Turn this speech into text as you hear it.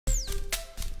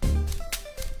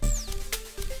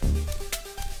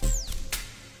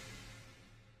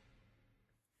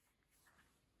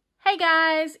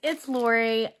guys, it's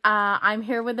Lori. I'm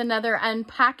here with another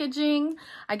unpackaging.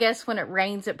 I guess when it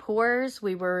rains, it pours.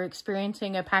 We were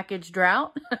experiencing a package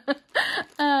drought.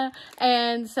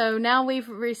 And so now we've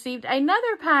received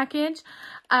another package.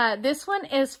 This one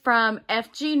is from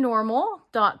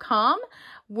FGnormal.com.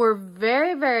 We're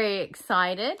very, very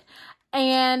excited.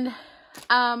 And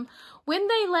when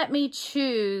they let me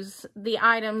choose the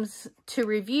items to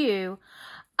review,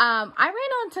 I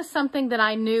ran onto something that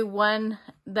I knew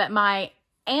that my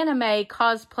anime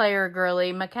cosplayer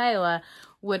girly, Michaela,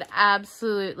 would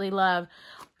absolutely love.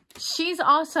 She's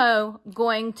also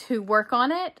going to work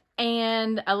on it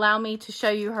and allow me to show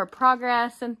you her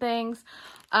progress and things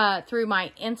through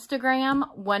my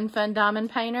Instagram, One Fun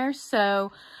Diamond Painter.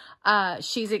 So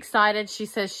she's excited. She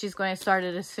says she's going to start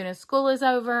it as soon as school is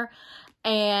over.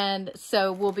 And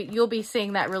so you'll be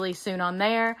seeing that really soon on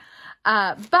there.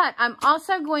 But I'm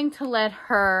also going to let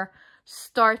her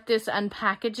start this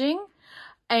unpackaging,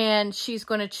 and she's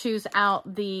going to choose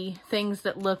out the things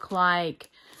that look like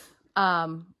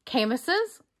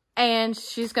canvases, and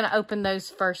she's going to open those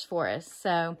first for us.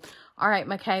 So, all right,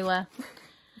 Michaela,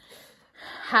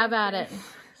 how about it?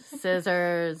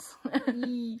 Scissors.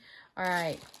 All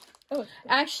right. Oh,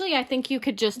 actually, I think you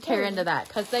could just tear into that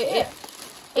because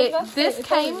this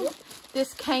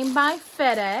came by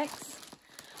FedEx.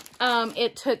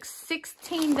 It took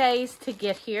 16 days to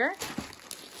get here.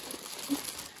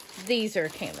 These are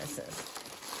canvases.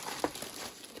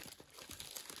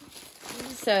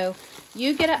 So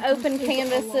you get to open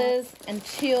canvases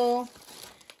until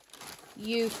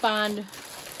you find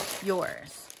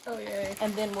yours. Oh, yay.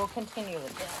 And then we'll continue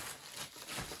with this.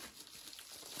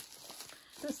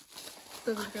 This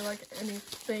doesn't feel like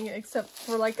anything except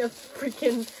for like a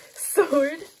freaking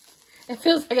sword. It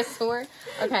feels like a sword?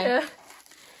 Okay. Yeah.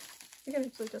 You can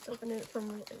actually just open it from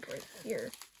like right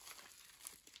here.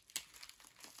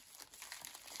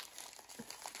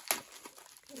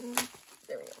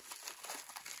 There we go.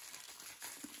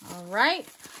 All right.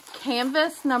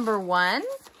 Canvas number 1.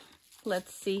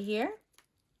 Let's see here.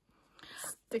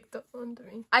 Stick that onto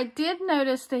me. I did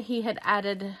notice that he had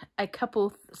added a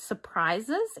couple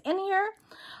surprises in here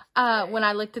when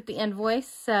I looked at the invoice.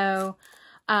 So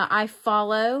I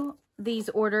follow these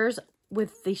orders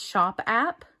with the shop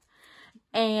app.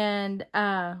 And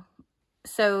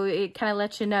so it kind of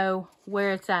lets you know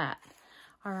where it's at.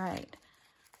 All right.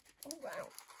 Oh, wow.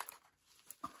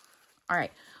 All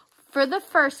right. For the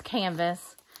first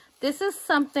canvas, this is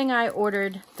something I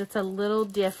ordered that's a little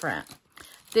different.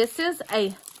 This is a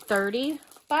 30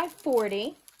 by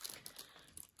 40.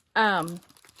 And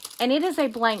it is a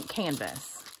blank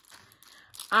canvas.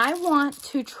 I want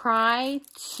to try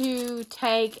to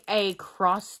take a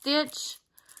cross stitch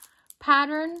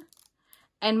pattern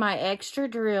and my extra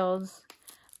drills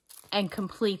and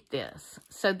complete this.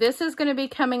 So this is going to be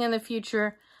coming in the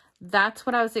future. That's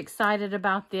what I was excited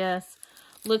about this.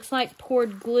 Looks like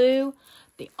poured glue.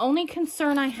 The only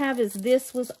concern I have is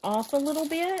this was off a little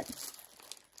bit.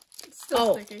 It's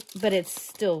still sticky. But it's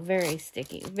still very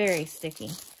sticky. Very sticky.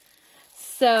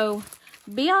 So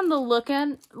be on the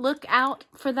lookout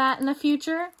for that in the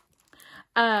future.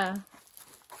 I've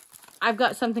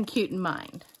got something cute in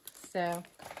mind. So,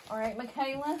 all right,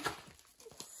 Michaela.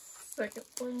 Second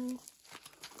one.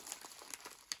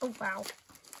 Oh, wow.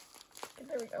 Okay,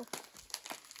 there we go.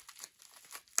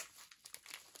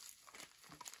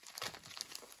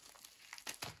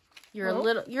 You're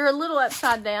a little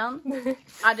upside down.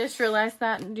 I just realized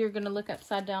that, and you're going to look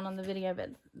upside down on the video,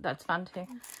 but that's fine too.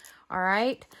 All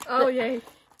right. Oh, yay.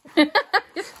 All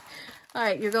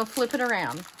right, you're going to flip it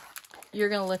around. You're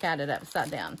going to look at it upside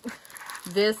down.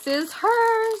 This is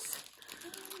hers.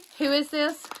 Who is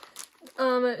this?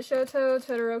 Shoto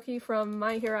Todoroki from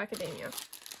My Hero Academia.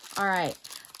 All right.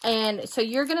 And so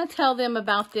you're going to tell them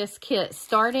about this kit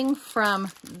starting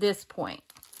from this point.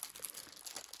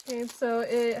 Okay, so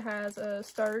it has a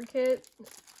starter kit,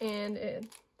 and it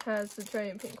has the tray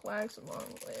and pink wax along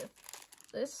with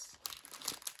this.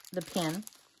 The pin.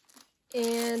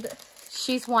 And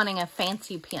she's wanting a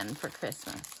fancy pin for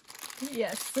Christmas.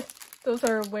 Yes. Those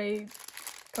are way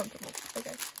comfortable.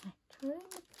 Okay.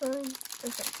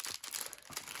 Okay.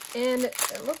 And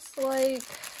it looks like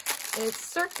it's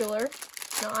circular,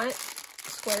 not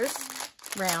squares.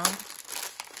 Round.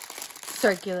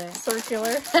 Circular.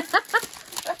 Circular.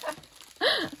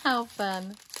 How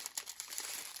fun.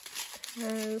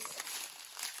 There's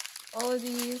all of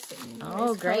these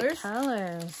nice great colors.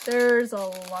 colors. There's a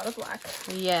lot of black.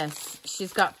 Yes.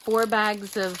 She's got 4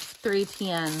 bags of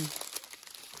 310.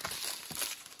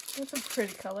 That's a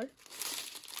pretty color.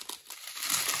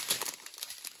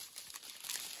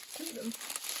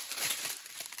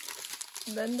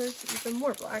 Then there's even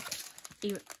more black.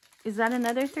 Is that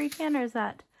another 310 or is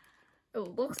that? It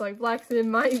looks like black's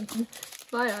in my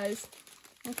eyes.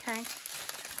 Okay.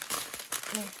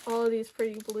 All of these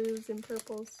pretty blues and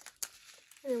purples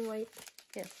and white.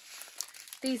 Yes.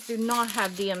 These do not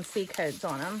have DMC codes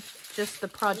on them, just the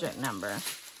project number.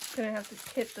 Gonna have to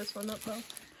hit this one up though.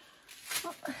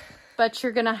 But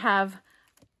you're gonna have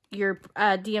your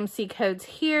DMC codes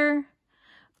here.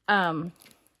 All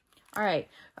right.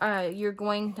 You're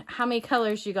going. How many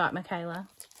colors you got, Michaela?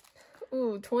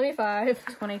 Ooh, 25.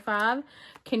 25.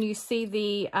 Can you see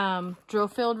the drill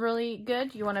field really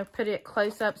good? You want to put it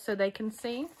close up so they can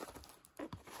see?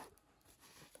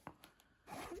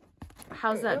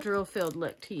 How's that drill field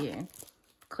look to you?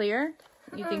 Clear?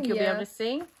 You think you'll be able to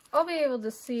see? I'll be able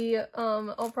to see.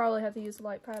 I'll probably have to use the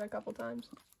light pad a couple times.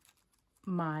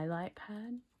 My light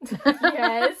pad?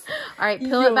 Yes. All right,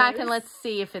 peel it back and let's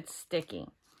see if it's sticky.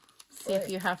 See if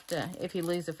you have to, if you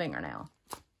lose a fingernail.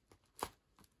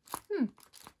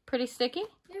 Pretty sticky?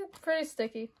 Yeah, pretty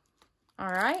sticky. All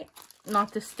right.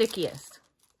 Not the stickiest.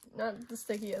 Not the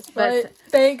stickiest, but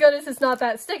thank goodness it's not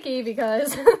that sticky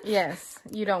because yes,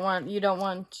 you don't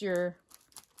want your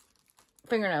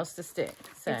fingernails to stick.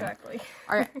 So. Exactly.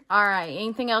 All right.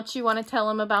 Anything else you want to tell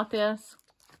them about this?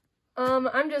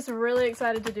 I'm just really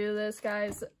excited to do this,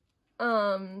 guys.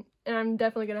 And I'm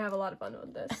definitely gonna have a lot of fun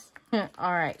with this.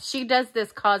 All right. She does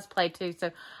this cosplay too,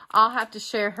 so I'll have to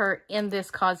share her in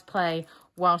this cosplay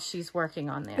while she's working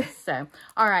on this. So,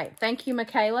 all right. Thank you,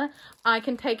 Michaela. I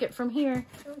can take it from here.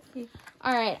 Okay.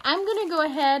 All right. I'm going to go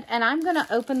ahead and I'm going to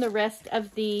open the rest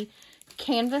of the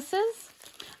canvases.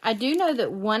 I do know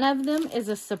that one of them is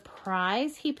a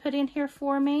surprise he put in here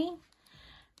for me.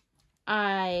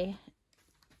 Well,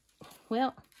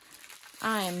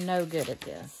 I am no good at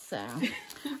this, so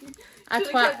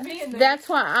that's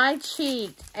why I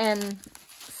cheat and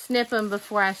snip them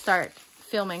before I start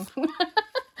filming.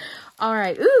 All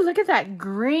right. Ooh, look at that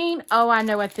green. Oh, I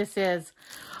know what this is.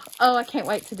 Oh, I can't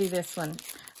wait to do this one.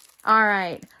 All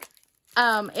right.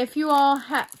 If you all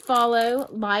follow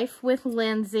Life with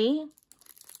Lindsay,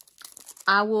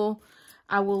 I will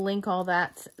link all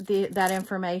that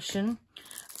information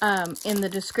in the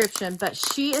description. But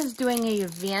she is doing an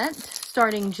event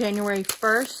starting January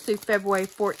 1st through February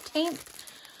 14th.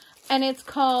 And it's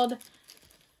called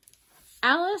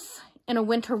Alice in a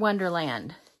Winter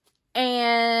Wonderland.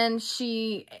 And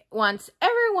she wants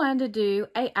everyone to do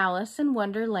a Alice in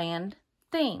Wonderland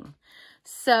theme.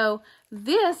 So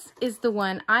this is the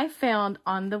one I found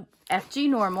on the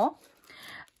FGnormal.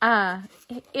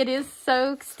 It is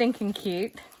so stinking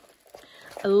cute.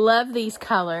 I love these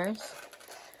colors.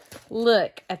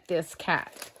 Look at this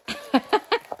cat.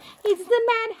 He's the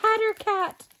Mad Hatter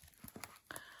cat.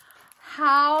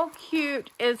 How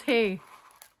cute is he?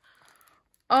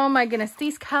 Oh my goodness,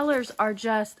 these colors are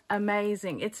just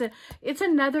amazing. It's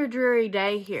another dreary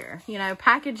day here. You know,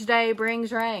 package day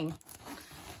brings rain.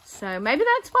 So maybe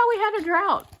that's why we had a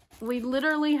drought. We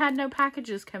literally had no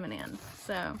packages coming in.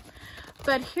 So,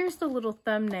 but here's the little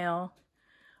thumbnail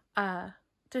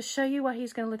to show you what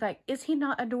he's going to look like. Is he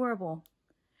not adorable?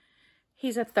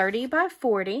 He's a 30 by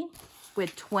 40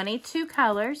 with 22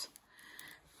 colors.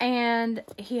 And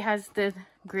he has the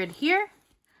grid here.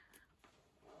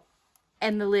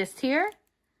 And the list here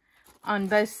on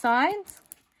both sides.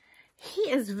 He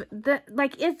is,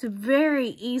 it's very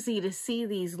easy to see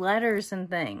these letters and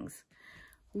things.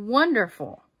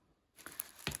 Wonderful.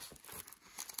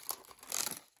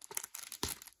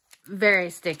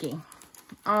 Very sticky.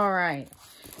 All right.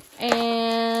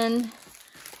 And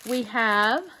we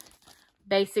have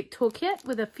basic toolkit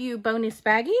with a few bonus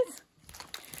baggies.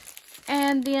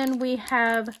 And then we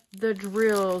have the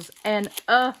drills and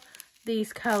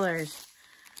these colors.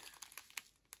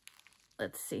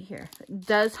 Let's see here. It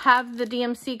does have the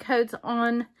DMC codes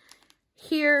on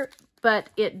here,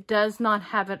 but it does not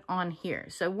have it on here.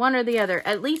 So one or the other.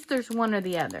 At least there's one or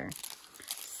the other.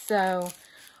 So,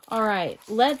 all right.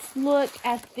 Let's look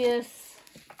at this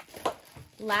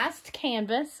last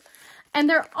canvas. And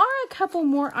there are a couple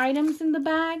more items in the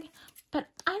bag, but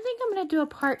I think I'm going to do a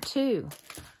part 2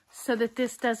 so that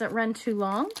this doesn't run too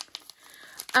long.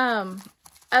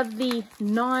 Of the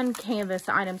non-canvas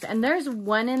items. And there's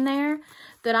one in there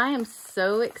that I am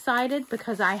so excited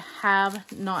because I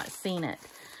have not seen it.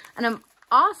 And I'm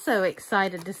also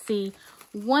excited to see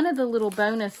one of the little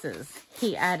bonuses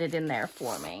he added in there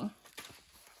for me.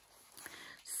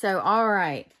 So, all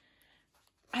right.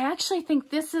 I actually think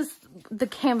this is the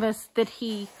canvas that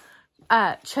he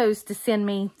chose to send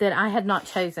me that I had not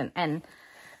chosen. And,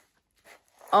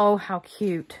 oh, how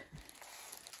cute.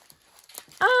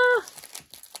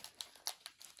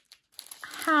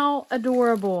 how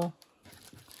adorable.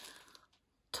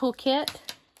 Toolkit.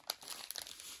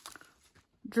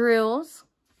 Drills.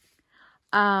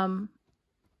 Let's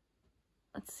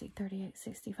see,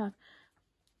 38.65.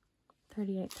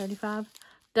 38.35.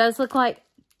 Does look like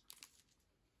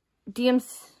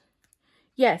DMC.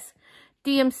 Yes,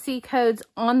 DMC codes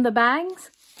on the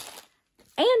bags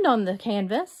and on the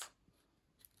canvas.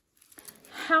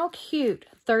 How cute.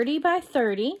 30 by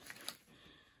 30.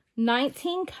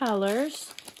 19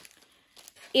 colors.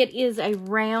 It is a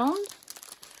round.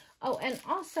 Oh, and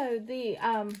also the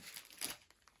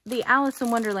Alice in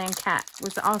Wonderland cat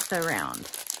was also round.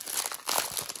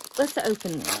 Let's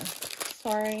open this.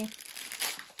 Sorry.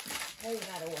 Move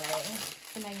that away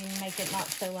to maybe make it not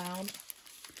so loud.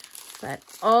 But,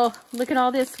 oh, look at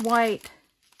all this white.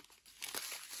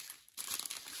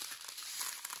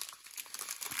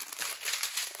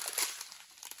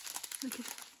 Look at,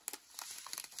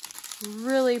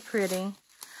 really pretty.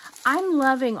 I'm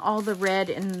loving all the red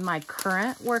in my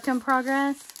current work in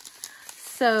progress.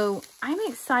 So I'm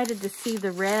excited to see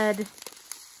the red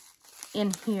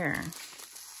in here.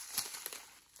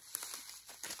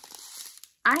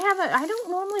 I don't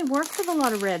normally work with a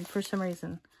lot of red for some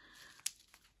reason.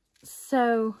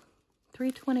 So,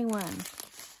 321.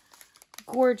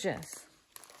 Gorgeous.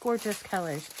 Gorgeous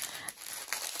colors.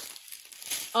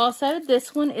 Also,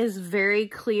 this one is very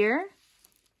clear.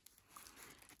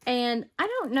 And I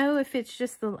don't know if it's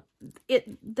just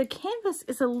the canvas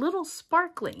is a little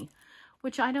sparkly,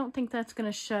 which I don't think that's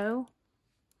going to show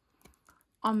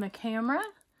on the camera.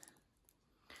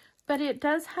 But it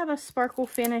does have a sparkle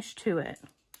finish to it.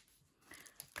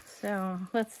 So,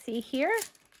 let's see here.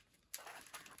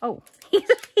 Oh,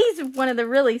 he's one of the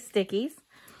really stickies.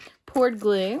 Poured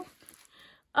glue.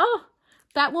 Oh,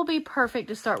 that will be perfect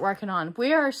to start working on.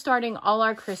 We are starting all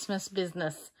our Christmas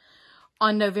business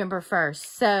on November 1st.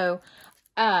 So,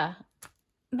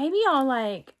 maybe I'll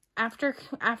like, after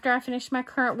I finish my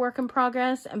current work in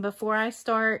progress and before I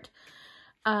start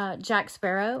Jack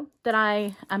Sparrow that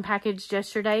I unpackaged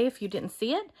yesterday, if you didn't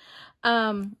see it,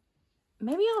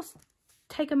 maybe I'll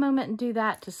take a moment and do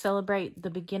that to celebrate the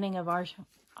beginning of our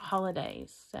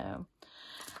holidays. So,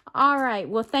 all right.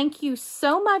 Well, thank you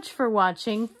so much for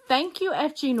watching. Thank you,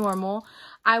 FGnormal.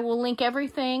 I will link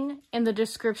everything in the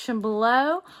description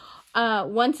below.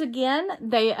 Once again,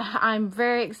 I'm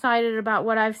very excited about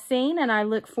what I've seen, and I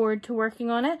look forward to working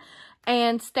on it.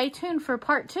 And stay tuned for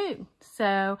part 2.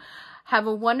 So, have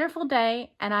a wonderful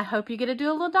day, and I hope you get to do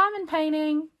a little diamond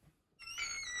painting.